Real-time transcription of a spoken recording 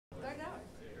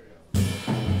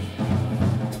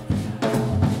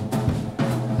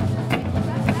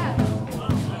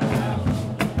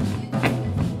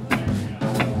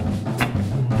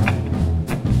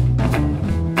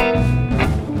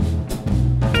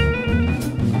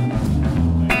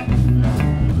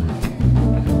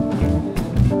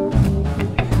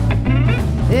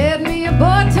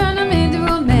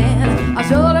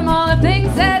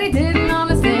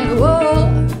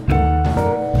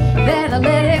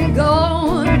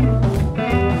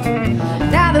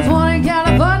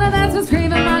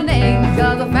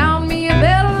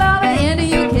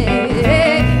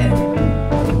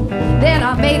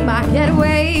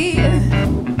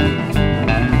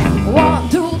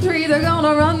three, they're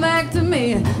gonna run back to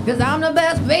me. Cause I'm the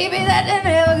best baby that they're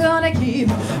never gonna keep.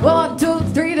 1, 2,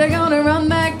 3, they're gonna run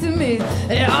back to me.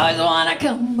 They always wanna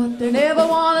come, but they never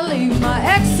wanna leave. My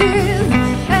exes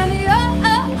and the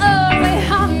oh-oh-oh, they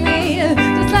haunt me.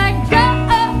 Just like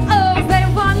go-oh-ohs, they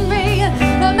want me.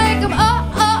 They make them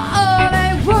oh-oh-oh,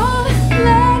 they won't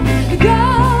let go.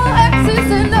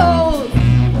 Exes and O's.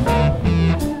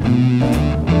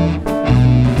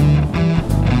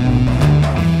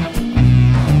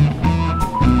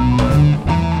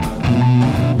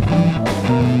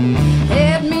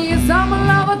 Had me a summer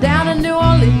lover down in New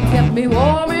Orleans. Kept me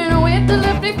warm in the winter,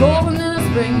 left me cold in the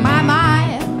spring. My,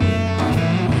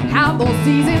 how those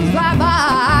seasons fly by.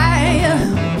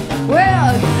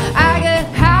 Well, I get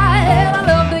high and I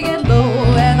love to get low,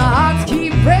 and the hearts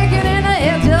keep breaking and the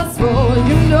air just roll.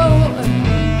 You know,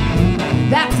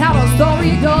 that's how the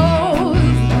story goes.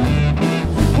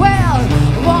 Well,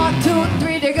 1, 2,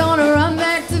 3, they're gonna run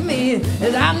back to me.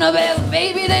 'Cause I'm the best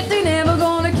baby that they never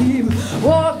gonna keep.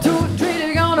 1, 2, 3,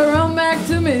 they're gonna run back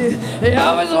to me. They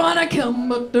always wanna come,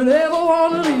 but they never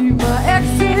wanna leave. My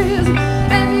exes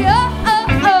and the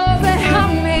oh-oh-oh, they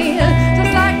haunt me.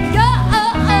 Just like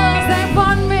oh-oh-ohs, they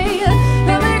want me.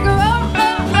 They make a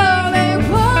oh-oh-oh, they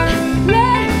won't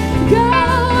let go.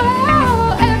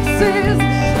 Exes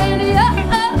and the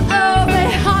oh-oh-oh, they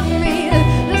haunt me.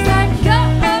 Just like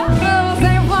oh-oh-ohs,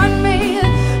 they want me.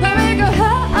 They make a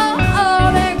oh-oh-oh,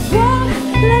 they won't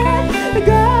let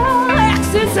go.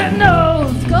 Exes and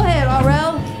O's. Go ahead,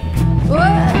 Aurel.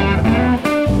 What?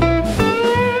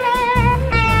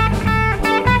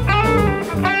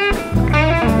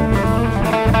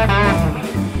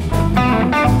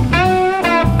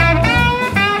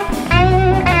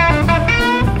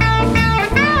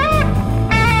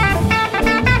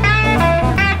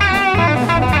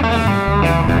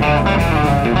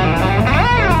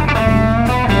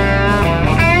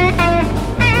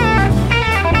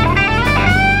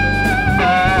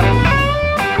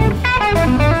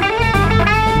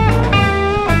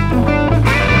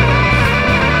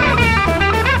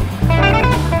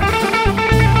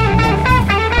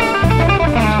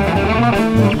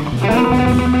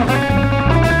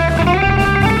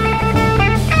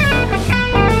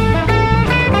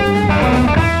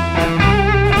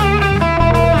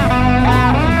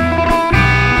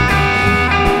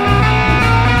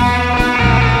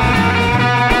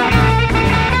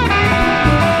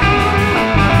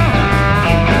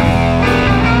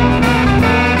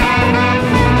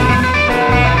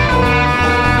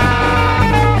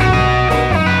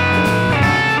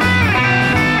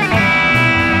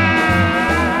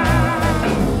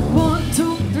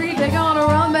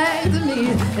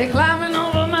 They're climbing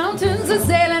over mountains and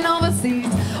sailing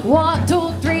overseas. 1,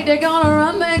 2, 3, they're gonna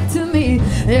run back to me.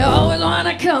 They always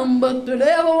wanna come, but they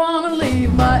never wanna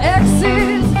leave. My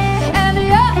exes and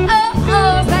the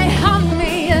oh-oh-ohs, they haunt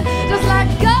me. Just like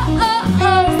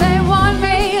oh-oh-ohs, they want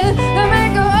me. They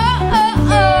make a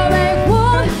oh-oh-oh, they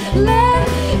won't let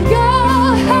go.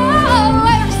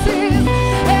 Exes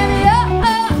and the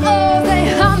oh-oh-ohs, they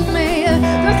haunt me.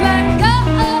 Just like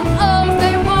oh-oh-ohs,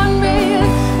 they want me.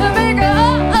 They make a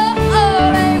oh-oh-oh,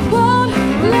 they won't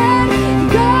let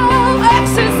go.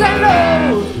 Exes and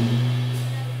O's.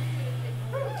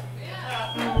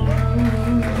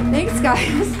 Thanks,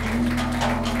 guys.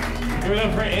 Give it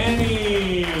up for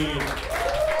Annie.